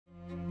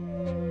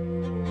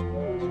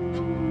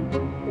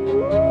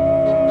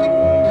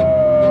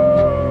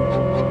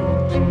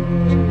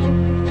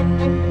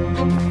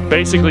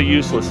basically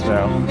useless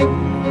now.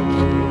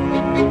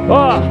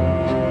 Ah!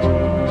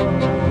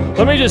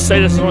 Let me just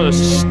say this is one of the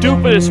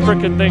stupidest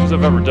freaking things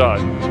I've ever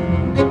done.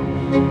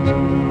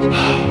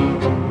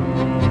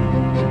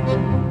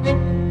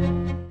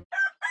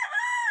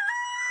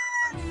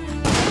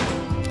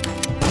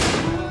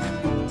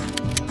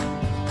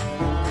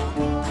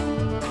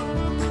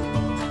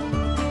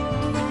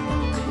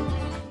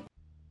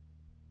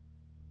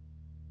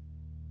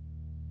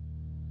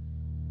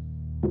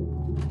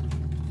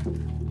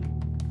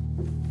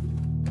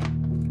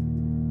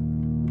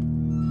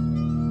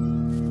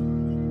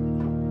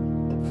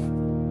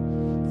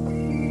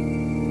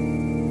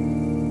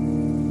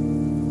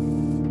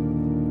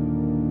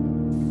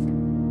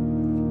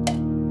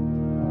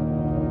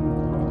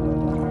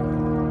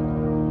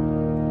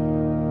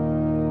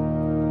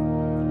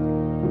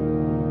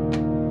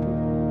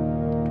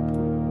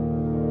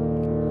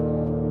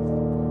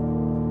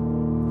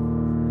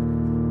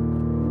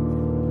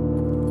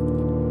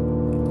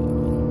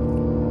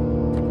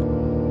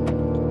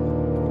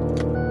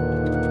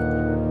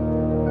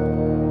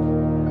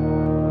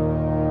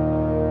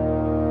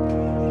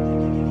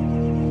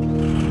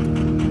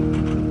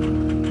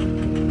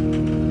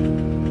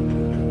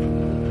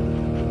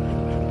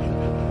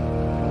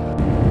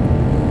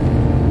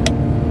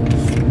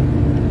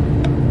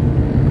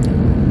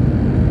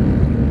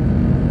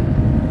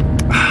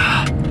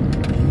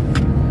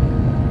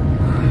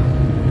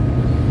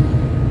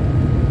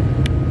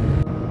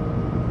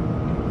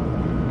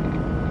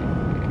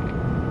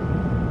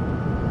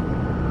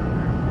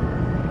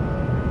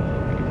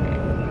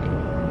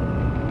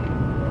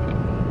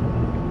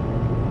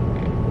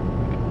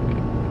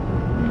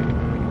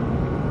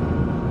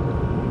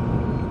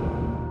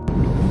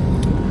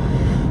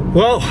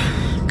 Well,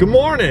 good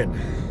morning.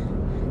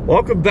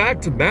 Welcome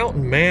back to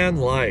Mountain Man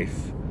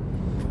Life.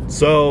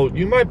 So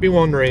you might be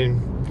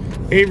wondering,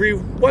 Avery,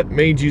 what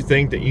made you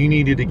think that you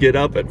needed to get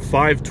up at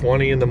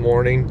 5:20 in the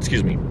morning,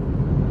 excuse me,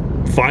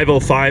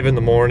 5:05 in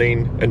the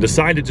morning and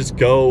decide to just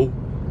go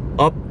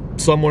up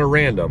somewhere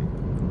random?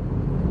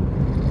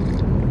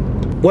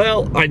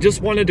 Well, I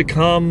just wanted to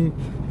come,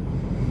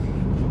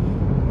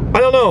 I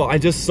don't know, I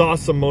just saw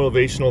some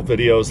motivational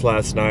videos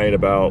last night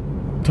about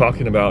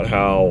talking about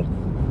how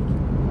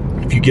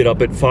if you get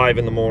up at 5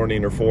 in the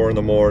morning or 4 in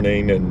the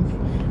morning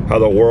and how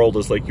the world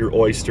is like your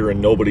oyster and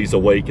nobody's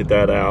awake at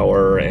that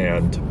hour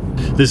and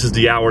this is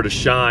the hour to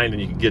shine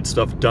and you can get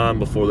stuff done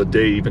before the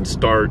day even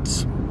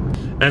starts.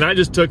 And I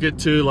just took it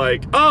to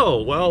like,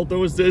 oh, well, there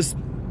was this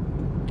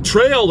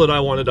trail that I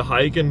wanted to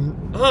hike and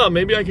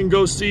maybe I can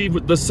go see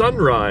the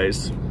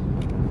sunrise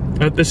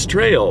at this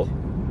trail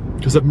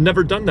because I've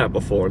never done that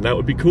before and that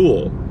would be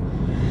cool.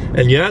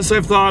 And yes,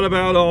 I've thought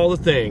about all the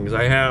things.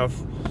 I have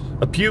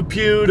a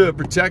pew-pew to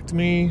protect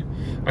me.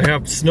 I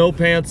have snow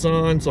pants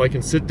on so I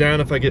can sit down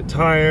if I get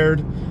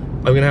tired.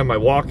 I'm gonna have my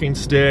walking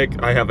stick.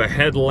 I have a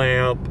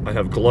headlamp. I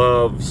have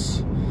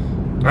gloves.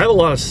 I have a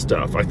lot of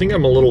stuff. I think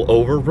I'm a little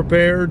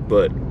over-prepared,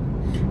 but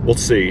we'll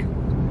see.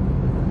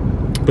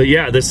 But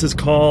yeah, this is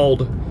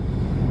called,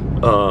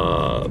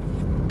 I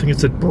think it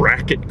said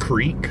Brackett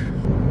Creek.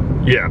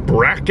 Yeah,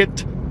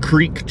 Brackett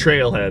Creek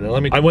Trailhead.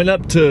 And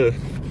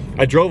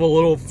I drove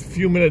a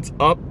few minutes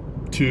up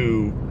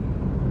to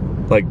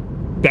like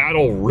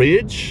Battle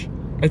Ridge,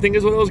 I think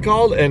is what it was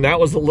called, and that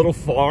was a little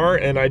far,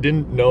 and I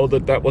didn't know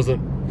that I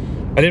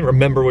didn't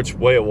remember which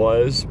way it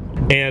was.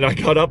 And I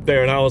got up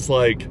there and I was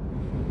like,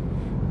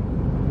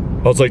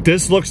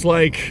 this looks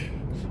like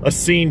a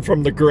scene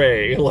from The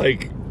Gray.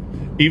 Like,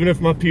 even if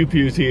my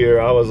pew-pew's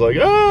here, I was like,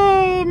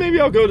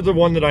 maybe I'll go to the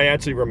one that I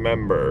actually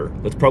remember.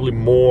 That's probably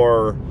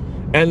more,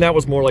 and that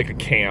was more like a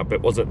camp. It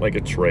wasn't like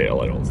a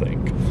trail, I don't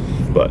think.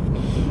 But,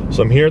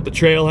 so I'm here at the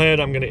trailhead.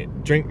 I'm gonna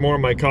drink more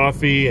of my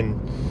coffee and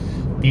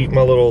eat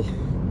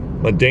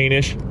my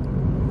Danish.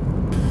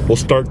 We'll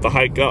start the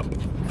hike up.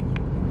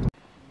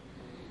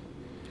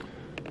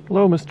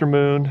 Hello, Mr.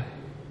 Moon.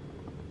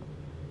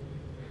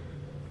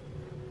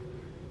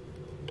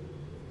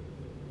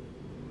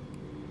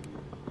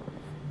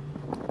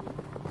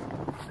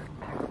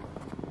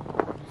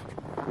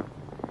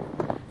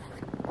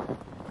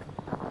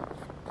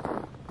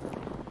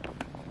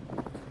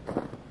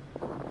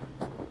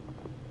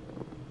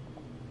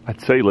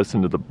 I'd say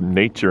listen to the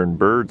nature and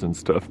birds and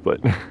stuff,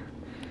 but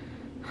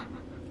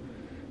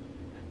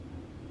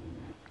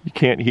you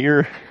can't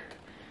hear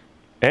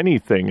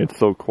anything. It's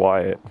so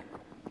quiet.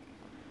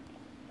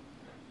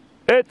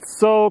 It's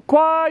so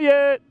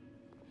quiet.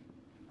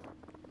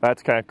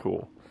 That's kind of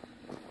cool.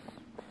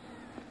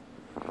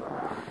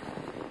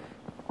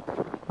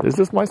 Is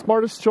this my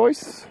smartest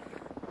choice?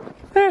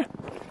 Eh.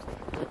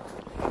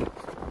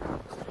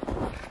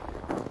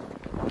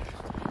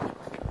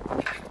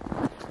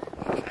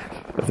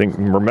 I think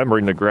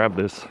remembering to grab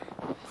this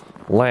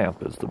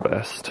lamp is the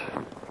best.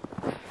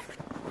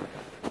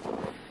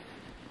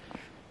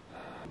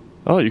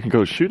 Oh, you can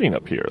go shooting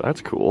up here.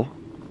 That's cool.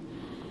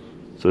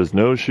 It says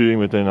no shooting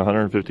within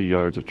 150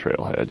 yards of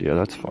trailhead. Yeah,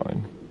 that's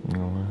fine.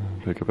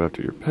 Pick up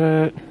after your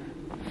pet.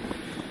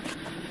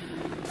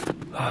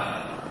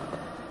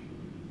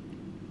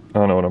 I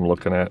don't know what I'm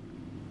looking at.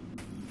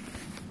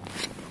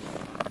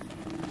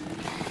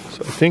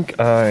 So I think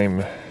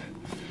I'm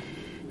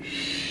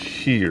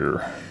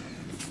here.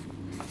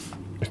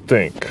 I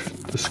think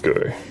this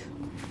guy.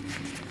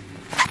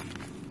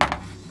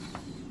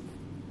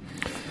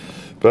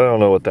 But I don't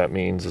know what that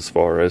means as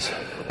far as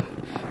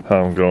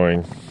how I'm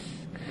going.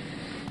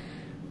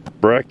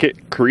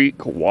 Brackett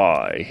Creek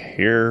Y.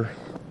 Here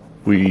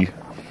we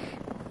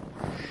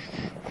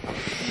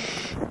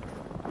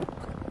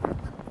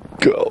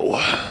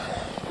go.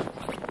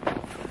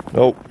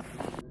 Nope.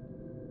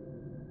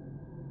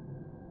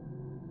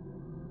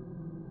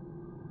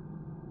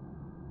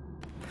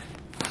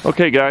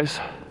 Okay, guys.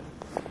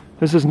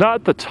 This is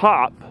not the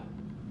top.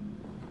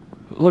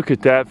 Look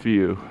at that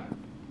view.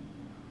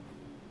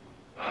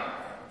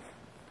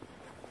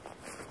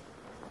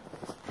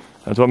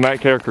 That's what Matt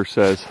Carricker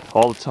says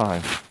all the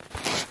time.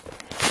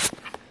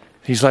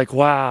 He's like,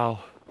 wow,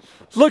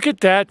 look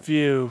at that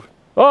view.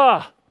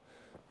 Ah!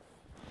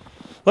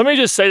 Let me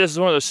just say this is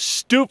one of the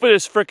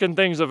stupidest freaking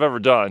things I've ever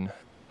done.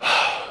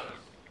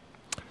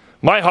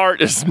 My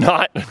heart is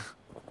not,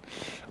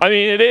 I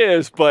mean it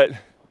is, but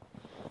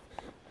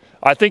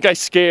I think I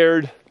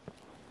scared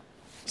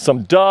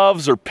some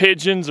doves or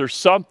pigeons or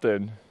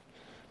something.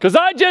 'Cause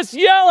I just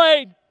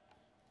yelling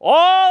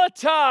all the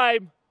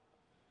time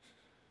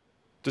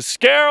to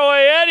scare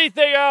away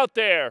anything out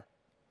there.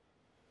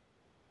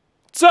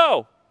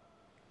 So,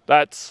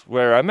 that's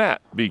where I'm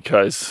at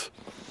because,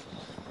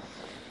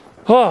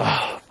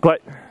 but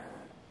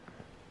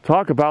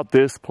talk about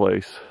this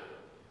place.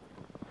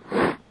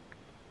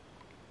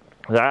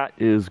 That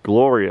is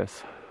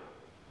glorious.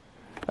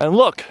 And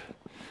look,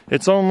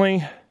 it's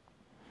only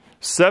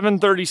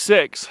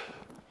 7:36.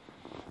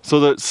 So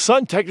the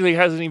sun technically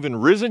hasn't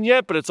even risen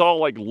yet, but it's all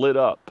like lit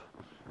up.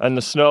 And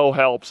the snow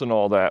helps and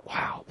all that.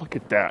 Wow, look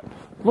at that.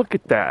 Look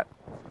at that.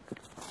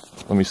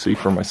 Let me see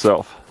for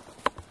myself.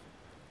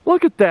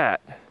 Look at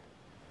that.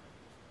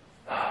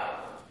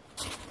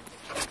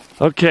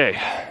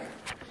 Okay.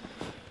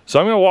 So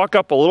I'm gonna walk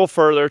up a little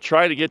further,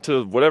 try to get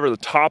to whatever the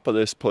top of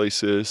this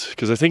place is,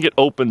 because I think it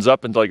opens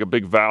up into like a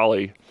big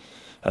valley.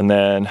 And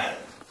then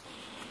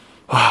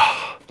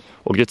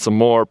we'll get some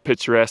more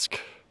picturesque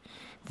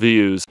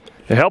views.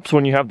 It helps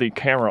when you have the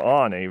camera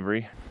on,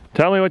 Avery.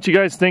 Tell me what you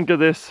guys think of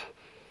this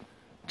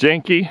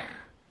janky.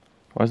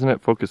 Why isn't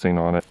it focusing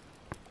on it?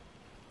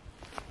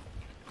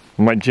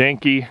 My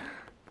janky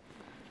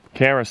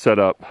camera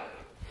setup.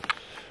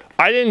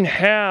 I don't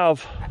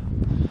have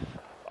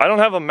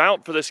a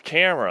mount for this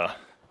camera.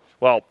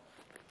 Well,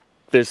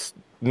 this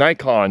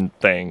Nikon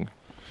thing.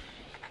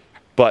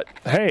 But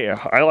hey,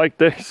 I like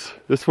this.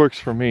 This works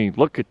for me.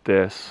 Look at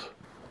this.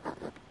 I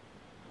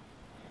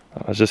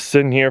was just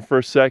sitting here for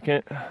a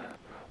second.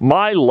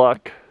 My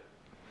luck,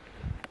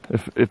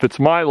 if it's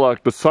my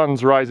luck, the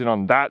sun's rising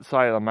on that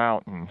side of the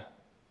mountain.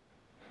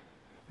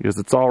 Because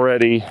it's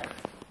already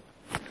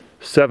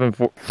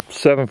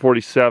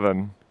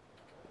 7:47.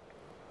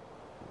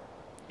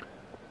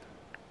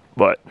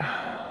 But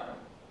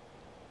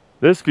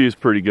this view's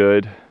pretty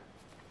good,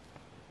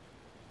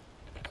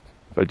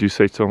 if I do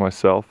say so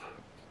myself.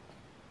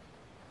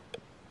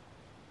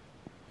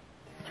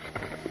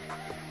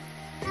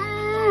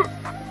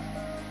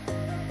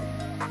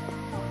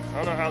 I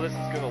don't know how this is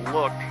gonna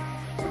look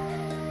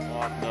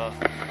on the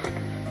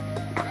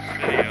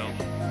video.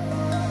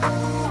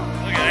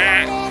 Look at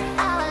that.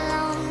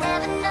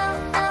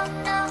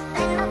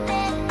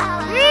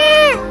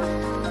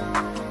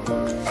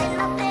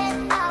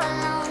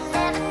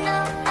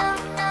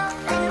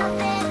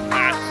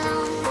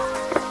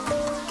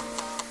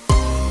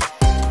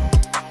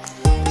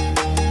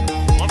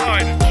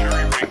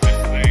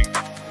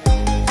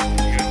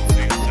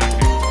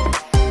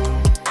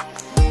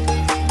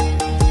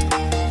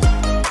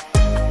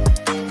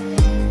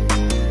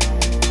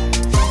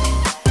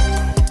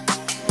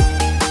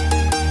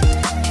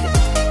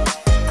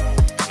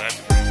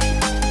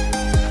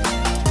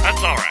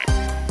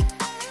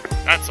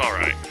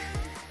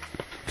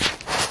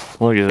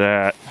 Look at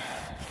that.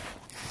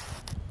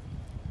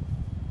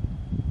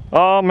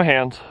 Oh, my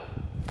hands.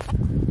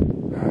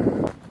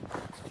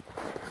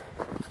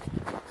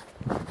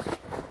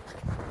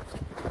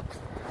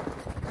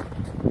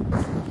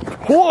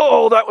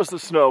 Whoa, that was the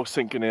snow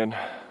sinking in.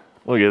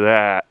 Look at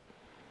that.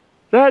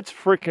 That's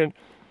freaking,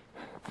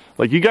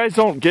 like, you guys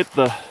don't get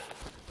the,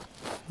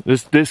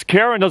 this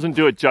camera doesn't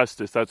do it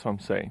justice, that's what I'm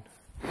saying.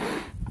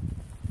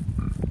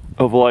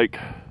 Of like,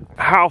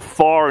 how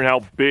far and how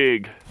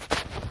big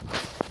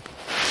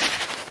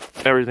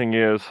everything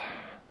is.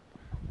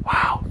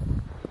 Wow.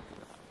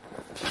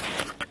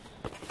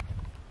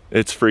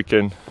 It's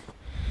freaking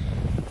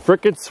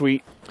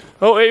sweet.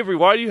 Oh, Avery,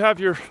 why do you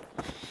have your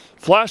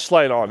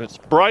flashlight on? It's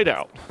bright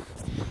out.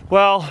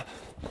 Well,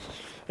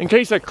 in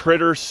case a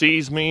critter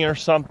sees me or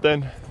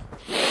something.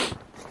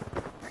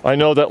 I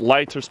know that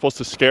lights are supposed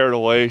to scare it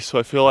away, so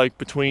I feel like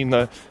between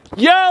the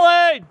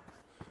yelling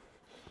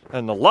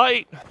and the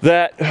light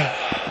that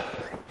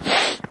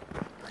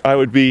I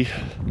would be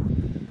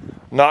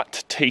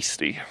not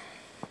tasty.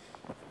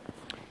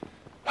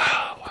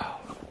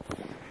 Wow.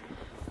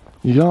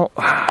 You don't,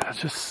 it's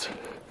just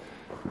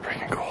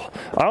freaking cool.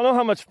 I don't know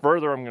how much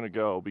further I'm gonna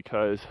go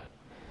because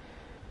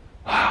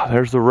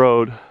there's the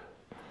road,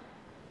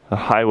 the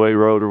highway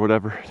road or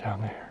whatever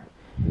down there.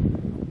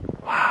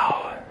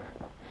 Wow.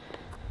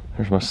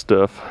 There's my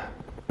stuff.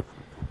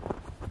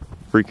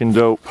 Freaking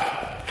dope.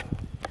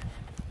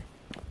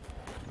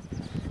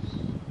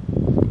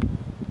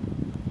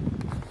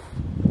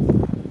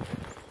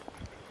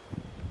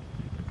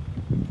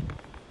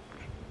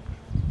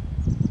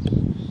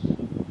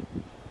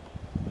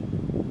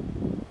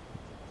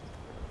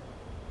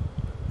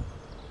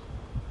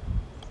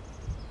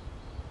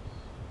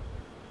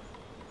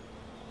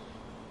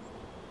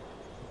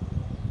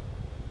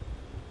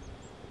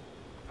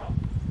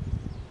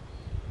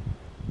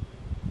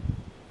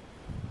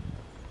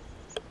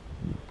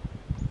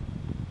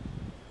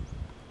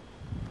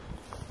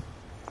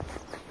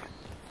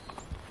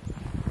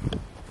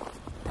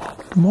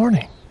 Good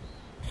morning.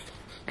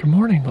 Good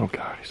morning, little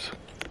guys.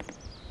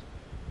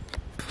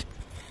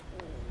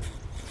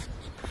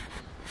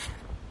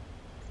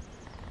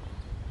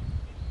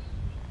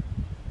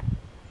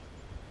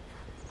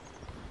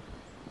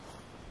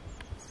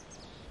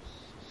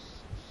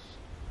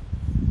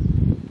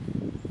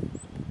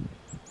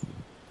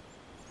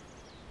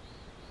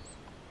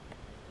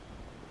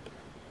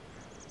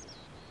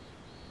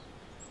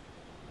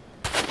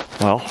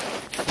 Well,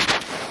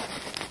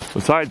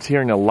 besides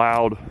hearing a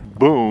loud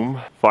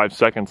boom 5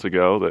 seconds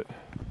ago that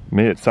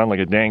made it sound like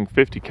a dang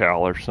 50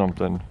 cal or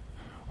something,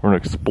 or an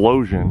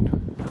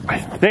explosion, I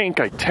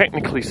think I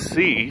technically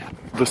see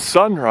the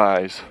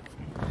sunrise.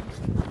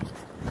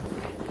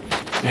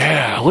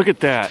 Yeah, look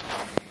at that.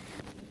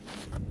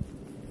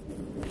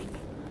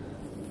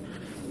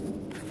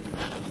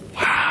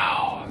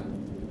 Wow.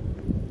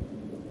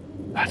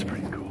 That's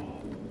pretty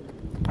cool.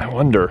 I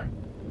wonder.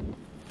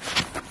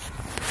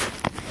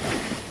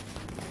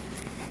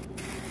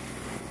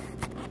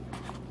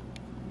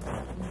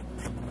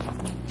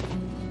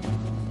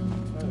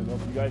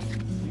 You guys can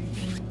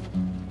see.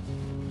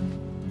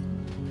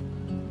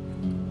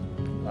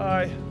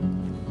 Hi.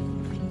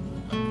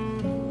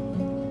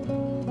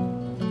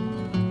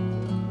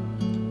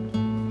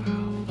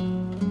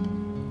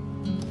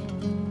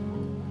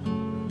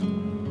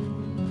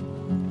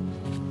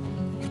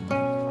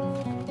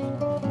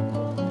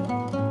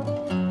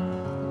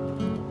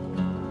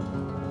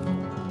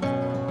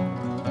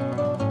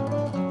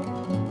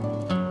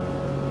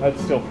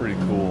 That's still pretty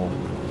cool.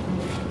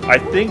 I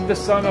think the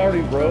sun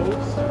already rose.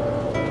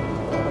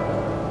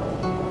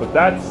 But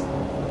that's,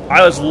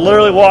 I was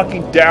literally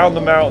walking down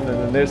the mountain and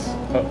then this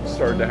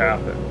started to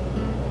happen.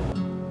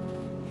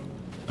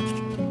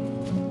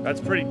 That's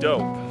pretty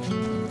dope.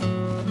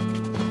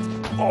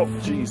 Oh,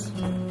 jeez.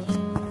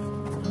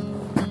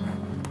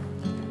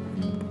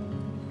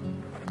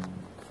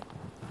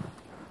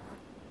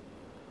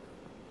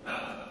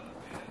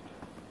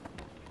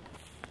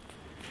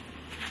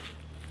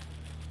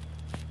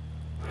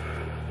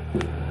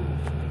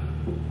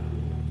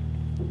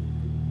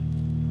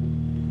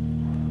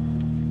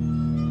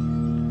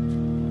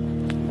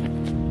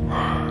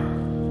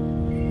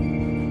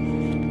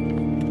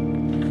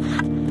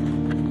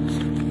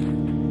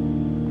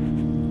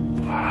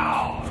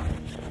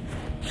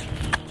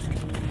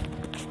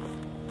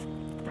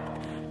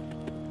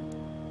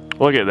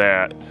 Look at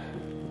that.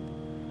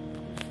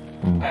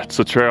 And that's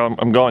the trail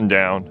I'm going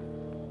down.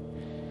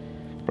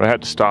 But I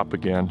had to stop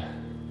again.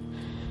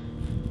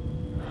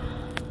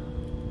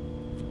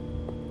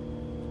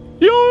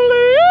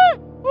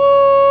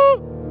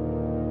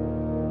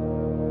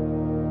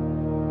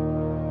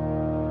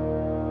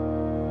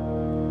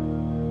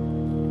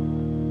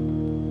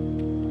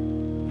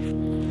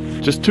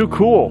 Just too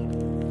cool.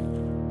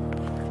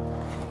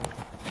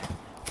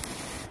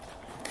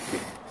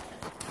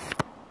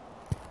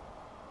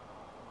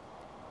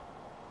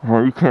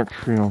 Oh, you can't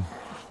see them.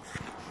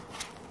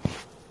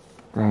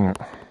 Dang it.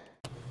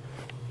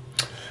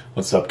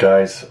 What's up,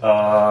 guys?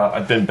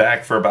 I've been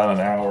back for about an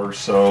hour or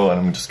so, and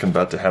I'm just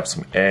about to have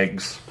some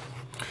eggs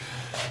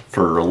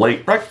for a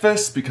late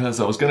breakfast because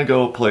I was gonna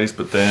go a place,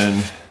 but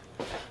then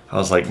I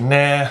was like,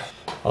 nah,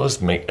 I'll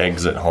just make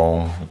eggs at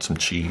home with some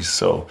cheese.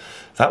 So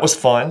that was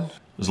fun.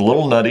 It was a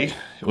little nutty.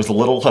 It was a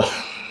little,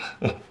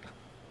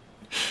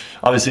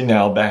 obviously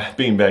now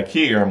being back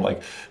here, I'm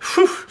like,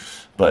 whew,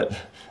 but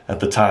at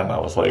the time I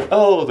was like,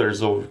 oh,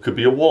 could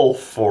be a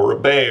wolf or a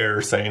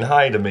bear saying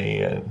hi to me,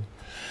 and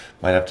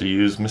might have to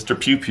use Mr.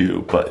 Pew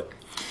Pew, but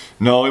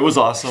no, it was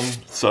awesome.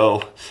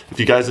 So if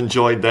you guys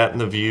enjoyed that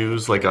and the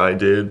views like I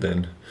did,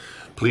 then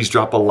please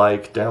drop a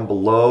like down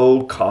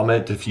below,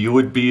 comment if you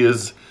would be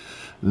as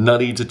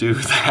nutty to do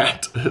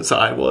that as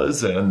I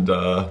was, and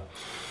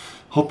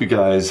hope you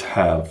guys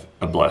have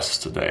a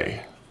blessed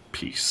day.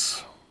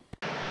 Peace.